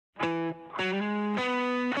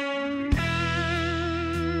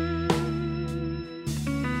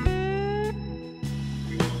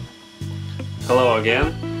Hello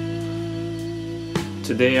again.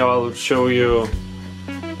 Today I'll show you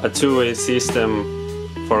a two-way system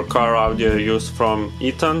for car audio used from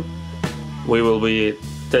Eton. We will be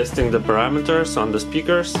testing the parameters on the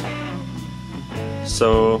speakers.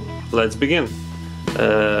 So let's begin.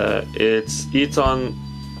 It's Eton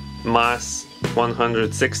Mass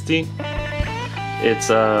 160. It's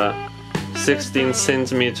a 16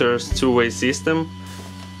 centimeters two-way system.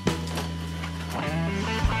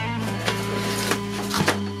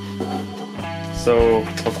 So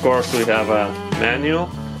of course we have a manual.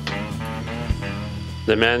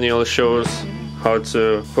 The manual shows how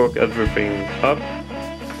to hook everything up.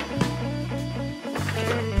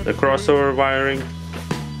 The crossover wiring.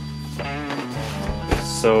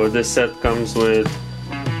 So this set comes with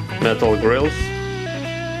metal grills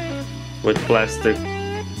with plastic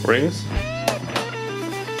rings.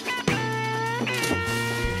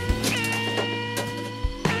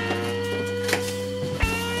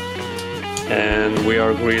 And we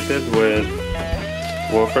are greeted with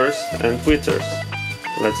woofers and tweeters.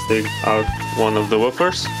 Let's take out one of the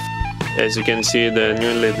woofers. As you can see, the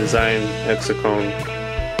newly designed hexagon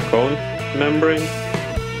cone membrane.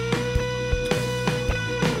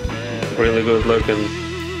 Really good looking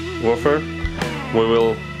woofer. We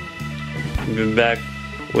will be back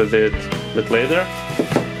with it a bit later.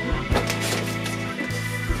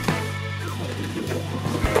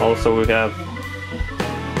 Also we have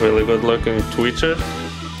really good looking tweeters.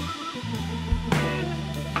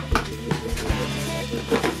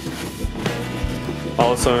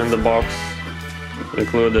 Also in the box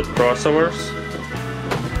included crossovers.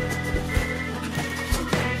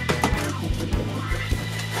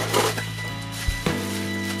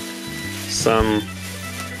 Some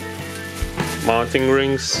mounting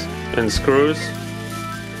rings and screws.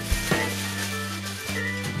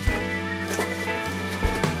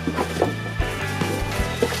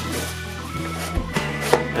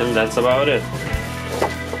 And that's about it.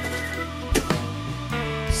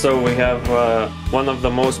 So we have one of the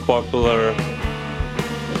most popular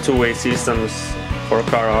two-way systems for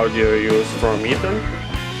car audio used from Eton.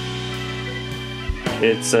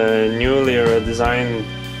 It's a newly redesigned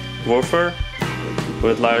woofer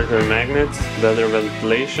with larger magnets, better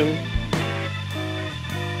ventilation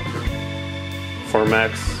for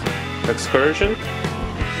max excursion.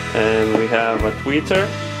 And we have a tweeter,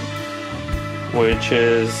 which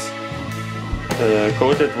is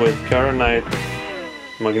coated with Keronite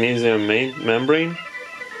magnesium membrane.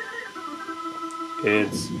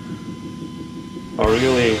 It's a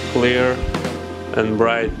really clear and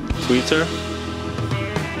bright tweeter.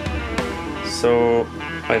 So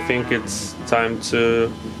I think it's time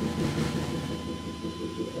to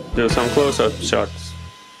do some close-up shots.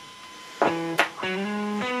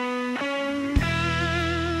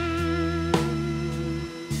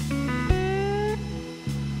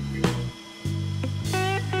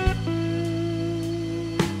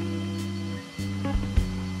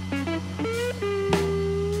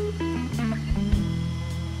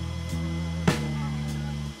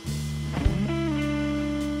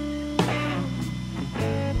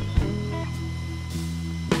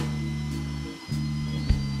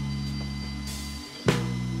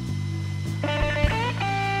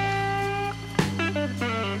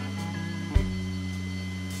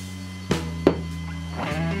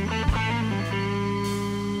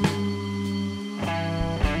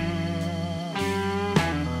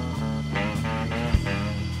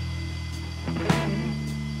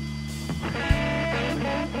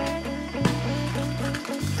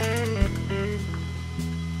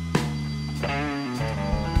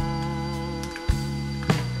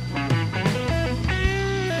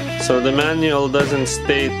 So the manual doesn't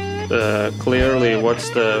state clearly what's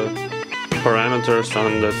the parameters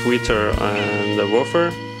on the tweeter and the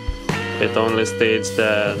woofer. It only states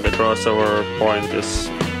that the crossover point is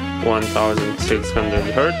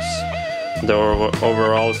 1600 Hz. The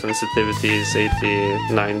overall sensitivity is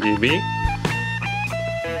 89 dB.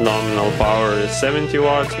 Nominal power is 70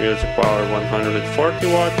 watts, music power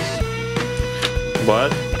 140 watts.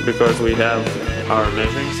 But because we have our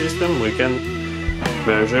measuring system, we can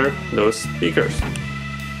measure those speakers.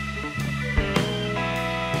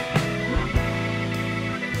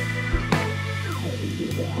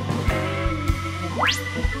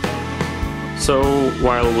 So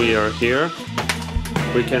while we are here,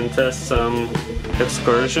 we can test some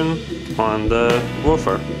excursion on the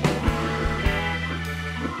woofer.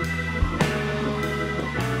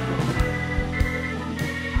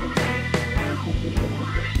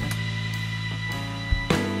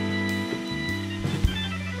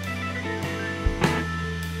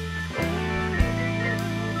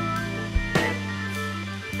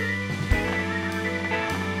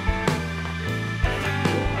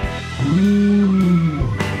 The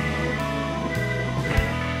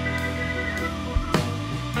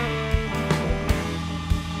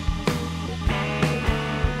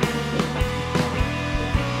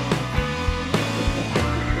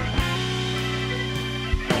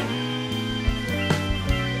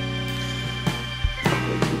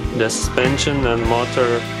suspension and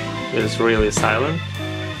motor is really silent.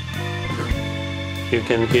 You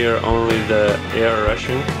can hear only the air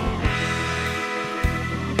rushing.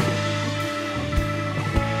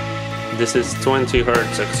 This is 20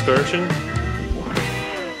 Hz excursion.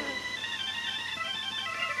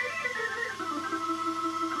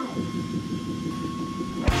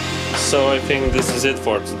 So I think this is it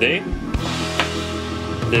for today.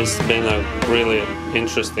 This has been a really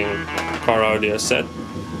interesting car audio set.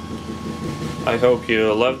 I hope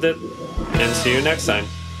you loved it, and see you next time.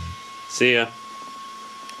 See ya.